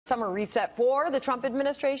summer reset for the Trump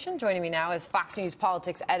administration. Joining me now is Fox News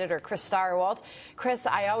Politics Editor Chris Stirewalt. Chris,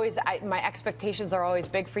 my expectations are always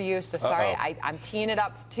big for you, so sorry, I'm teeing it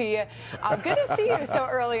up to you. Good to see you so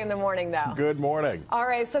early in the morning, though. Good morning. All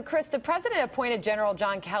right, so Chris, the president appointed General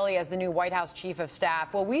John Kelly as the new White House Chief of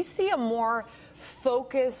Staff. Will we see a more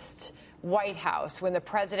focused White House when the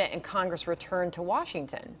president and Congress return to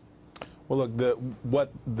Washington? Well, look,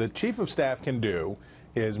 what the Chief of Staff can do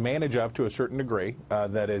is manage up to a certain degree.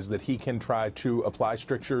 That is, that he can try to apply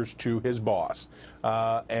strictures to his boss.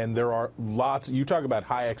 And there are lots, you talk about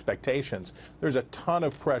high expectations. There's a ton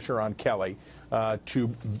of pressure on Kelly to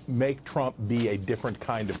make Trump be a different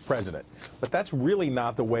kind of president. But that's really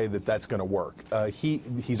not the way that that's going to work.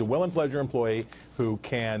 He's a will and pleasure employee who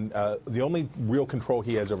can, the only real control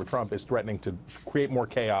he has over Trump is threatening to create more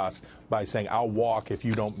chaos by saying, I'll walk if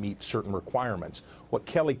you don't meet certain requirements. What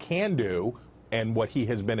Kelly can do, and what he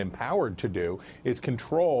has been empowered to do, is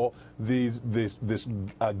control this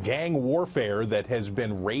gang warfare that has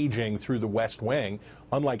been raging through the West Wing,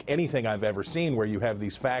 unlike anything I've ever seen, where you have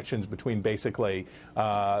these factions between basically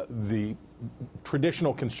the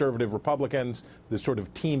traditional conservative Republicans, the sort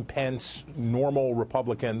of Team Pence, normal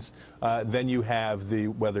Republicans. Then you have the,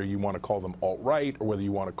 whether you want to call them alt-right or whether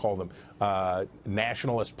you want to call them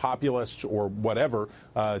nationalist populists or whatever,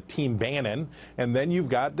 Team Bannon. And then you've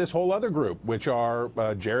got this whole other group, which are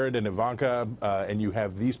Jared and Ivanka, and you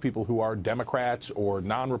have these people who are Democrats or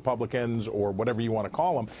non-Republicans or whatever you want to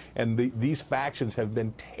call them. And these factions have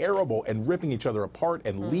been terrible and ripping each other apart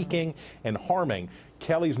and leaking and harming.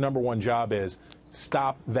 Kelly's #1 job is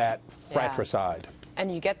stop that fratricide.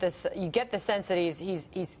 And you get the sense that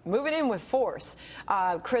he's moving in with force.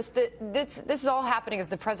 Chris, this is all happening as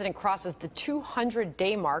the president crosses the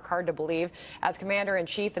 200-day mark, hard to believe, as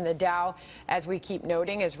commander-in-chief, and the Dow, as we keep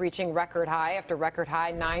noting, is reaching record high after record high,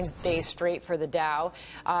 9 days straight for the Dow.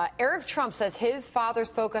 Eric Trump says his father's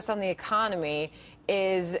focus on the economy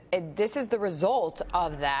is the result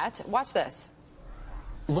of that. Watch this.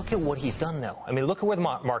 Look at what he's done, though. I mean, look at where the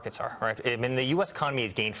markets are, right? I mean, the U.S. economy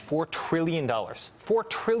has gained $4 trillion. $4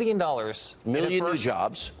 trillion. Million new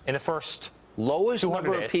jobs. In the first lowest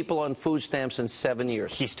number days. of people on food stamps in 7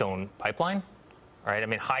 years. Keystone Pipeline, right? I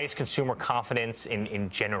mean, highest consumer confidence in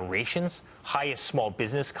generations. Highest small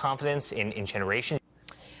business confidence in generations.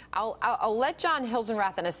 I'll let John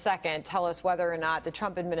Hilsenrath in a second tell us whether or not the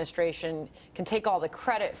Trump administration can take all the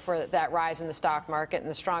credit for that rise in the stock market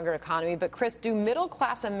and the stronger economy. But, Chris, do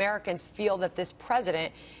middle-class Americans feel that this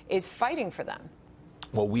president is fighting for them?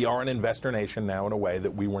 Well, we are an investor nation now in a way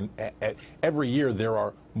that we were. Every year there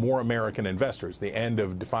are more American investors. The end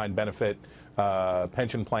of defined benefit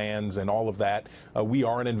pension plans and all of that. We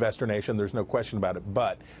are an investor nation. There's no question about it.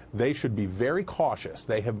 But they should be very cautious.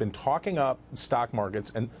 They have been talking up stock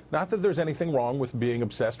markets, and not that there's anything wrong with being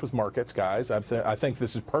obsessed with markets, guys. I think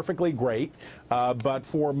this is perfectly great. But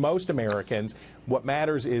for most Americans, what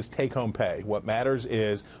matters is take-home pay. What matters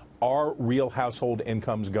is, are real household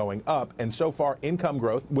incomes going up? And so far, income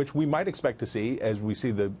growth, which we might expect to see as we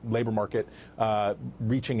see the labor market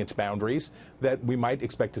reaching its boundaries, that we might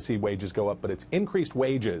expect to see wages go up. But it's increased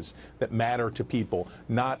wages that matter to people,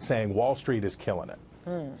 not saying Wall Street is killing it.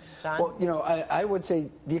 John? Well, you know, I would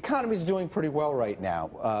say the economy is doing pretty well right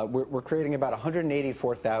now. We're creating about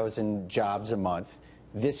 184,000 jobs a month.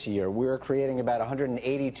 This year, we were creating about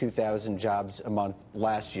 182,000 jobs a month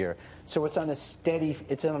last year. So it's on a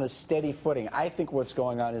steady footing. I think what's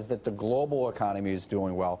going on is that the global economy is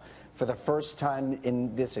doing well. For the first time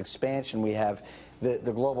in this expansion, we have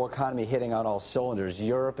the global economy hitting on all cylinders.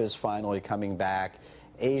 Europe is finally coming back.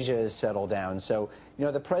 Asia has settled down. So, you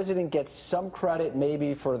know, the president gets some credit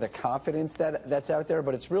maybe for the confidence that's out there,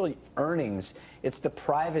 but it's really earnings. It's the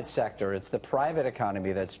private sector. It's the private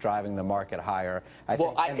economy that's driving the market higher, I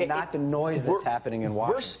think, and not the noise that's happening in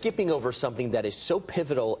Washington. We're skipping over something that is so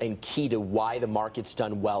pivotal and key to why the market's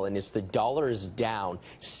done well, and it's the dollar is down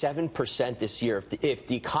 7% this year. If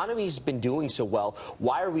the economy's been doing so well,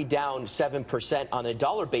 why are we down 7% on a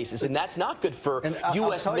dollar basis? And that's not good for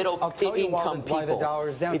U.S. middle-income people. Why the dollar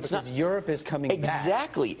is down, because Europe is coming back.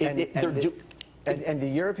 Exactly. And the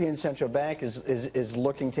European Central Bank is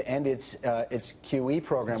looking to end its QE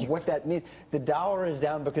program. What that means, the dollar is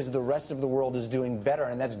down because the rest of the world is doing better,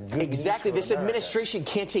 and that's good. Exactly. News for this America. administration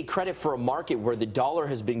can't take credit for a market where the dollar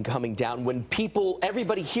has been coming down when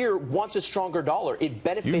everybody here wants a stronger dollar. It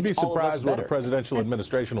benefits all of us better. You'd be surprised what a presidential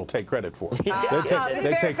administration will take credit for. They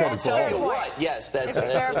take credit for all of it. Yes, that's a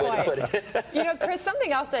fair way to point. put it. You know, Chris,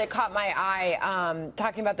 something else that caught my eye,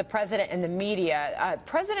 talking about the president and the media.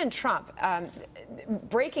 President Trump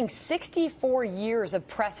breaking 64 years of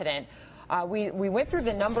precedent We went through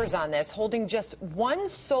the numbers on this, holding just one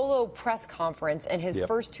solo press conference in his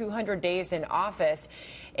first 200 days in office.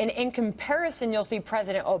 And in comparison, you'll see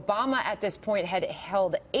President Obama at this point had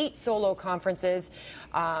held 8 solo conferences.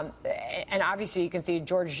 And obviously, you can see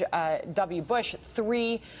George W. Bush,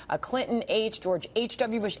 3, Clinton, 8, George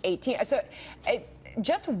H.W. Bush, 18. So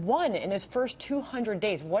just one in his first 200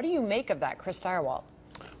 days. What do you make of that, Chris Stirewalt?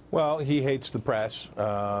 Well, he hates the press,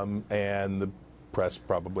 and the press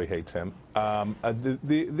probably hates him.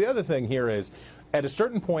 The other thing here is, at a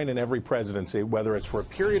certain point in every presidency, whether it's for a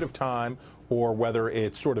period of time or whether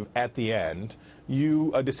it's sort of at the end,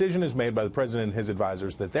 a decision is made by the president and his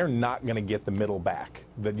advisors that they're not going to get the middle back.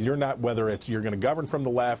 That you're not, whether it's you're going to govern from the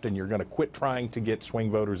left and you're going to quit trying to get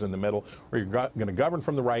swing voters in the middle, or you're going to govern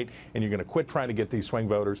from the right and you're going to quit trying to get these swing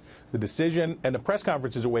voters. The decision, and the press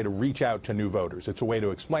conference is a way to reach out to new voters. It's a way to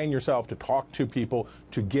explain yourself, to talk to people,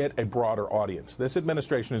 to get a broader audience. This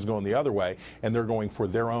administration is going the other way, and they're going for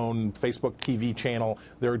their own Facebook TV channel.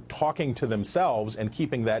 They're talking to themselves and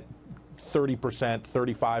keeping that 30%,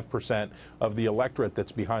 35% of the electorate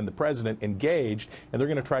that's behind the president engaged, and they're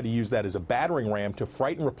going to try to use that as a battering ram to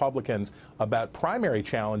frighten Republicans about primary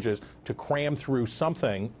challenges, to cram through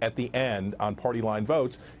something at the end on party line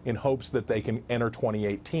votes in hopes that they can enter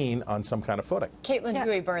 2018 on some kind of footing. Caitlin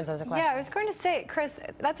Huey Burns has a question. Yeah, I was going to say, Chris,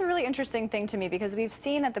 that's a really interesting thing to me, because we've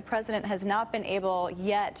seen that the president has not been able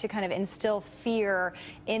yet to kind of instill fear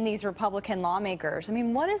in these Republican lawmakers. I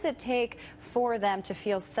mean, what does it take for them to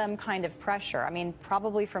feel some kind of pressure? I mean,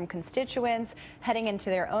 probably from constituents heading into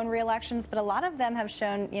their own re-elections, but a lot of them have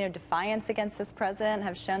shown, defiance against this president,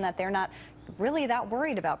 have shown that they're not really that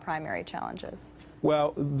worried about primary challenges.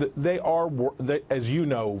 Well, they are, as you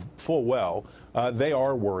know full well, they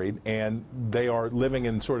are worried, and they are living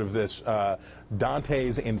in sort of this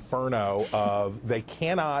Dante's Inferno of they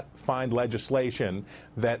cannot find legislation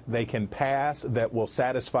that they can pass that will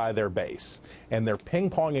satisfy their base. And they're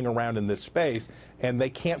ping-ponging around in this space, and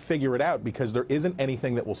they can't figure it out because there isn't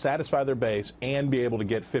anything that will satisfy their base and be able to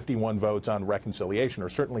get 51 votes on reconciliation,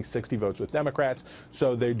 or certainly 60 votes with Democrats,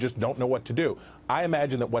 so they just don't know what to do. I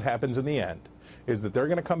imagine that what happens in the end is that they're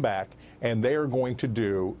going to come back and they are going to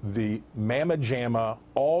do the mamma jamma,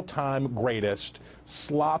 all-time greatest,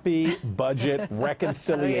 sloppy budget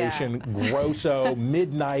reconciliation, grosso,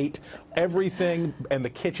 midnight, everything, and the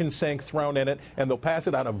kitchen sink thrown in it, and they'll pass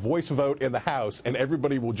it on a voice vote in the House, and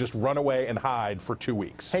everybody will just run away and hide for 2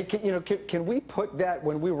 weeks. Hey, can we put that,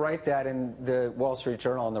 when we write that in the Wall Street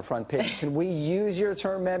Journal on the front page, can we use your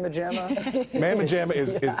term, mamma jamma? Mamma jamma is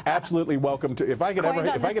absolutely welcome to. If I could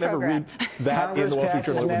ever read that in the Wall Street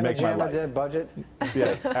Journal, it would make my life. Budget?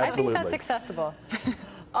 Yes, absolutely. I think that's accessible.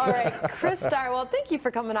 All right, Chris Stirewalt, thank you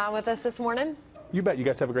for coming on with us this morning. You bet. You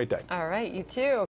guys have a great day. All right, you too.